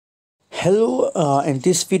Hello, in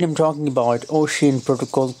this video I'm talking about Ocean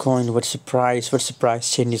Protocol coin. What's the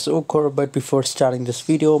price changes occur. But before starting this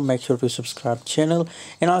video, make sure to subscribe channel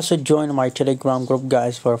and also join my Telegram group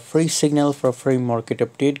guys for a free signal for a free market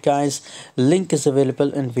update guys. Link is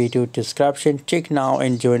available in video description. Check now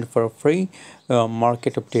and join for a free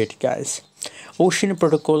market update guys. Ocean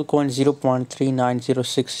Protocol coin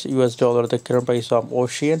 0.3906 US dollar, the current price of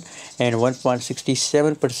Ocean, and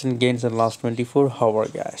 1.67% gains in last 24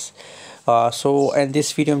 hours guys. So in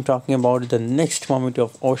this video I'm talking about the next moment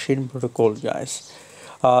of Ocean Protocol guys.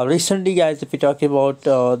 Recently guys, if we talk about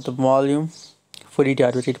the volume, fully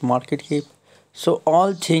diluted market cap, so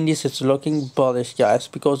all changes is looking bullish guys,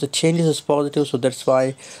 because the changes is positive. So that's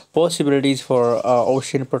why possibilities for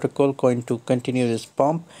Ocean Protocol coin to continue this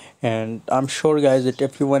pump. And I'm sure guys that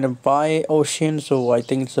if you want to buy Ocean, so I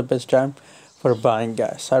think it's the best time for buying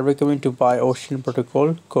guys. I recommend to buy Ocean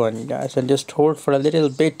Protocol coin guys, and just hold for a little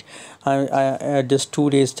bit. Just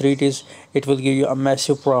 2 days 3 days, it will give you a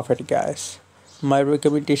massive profit guys. My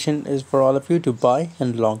recommendation is for all of you to buy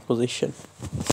in long position.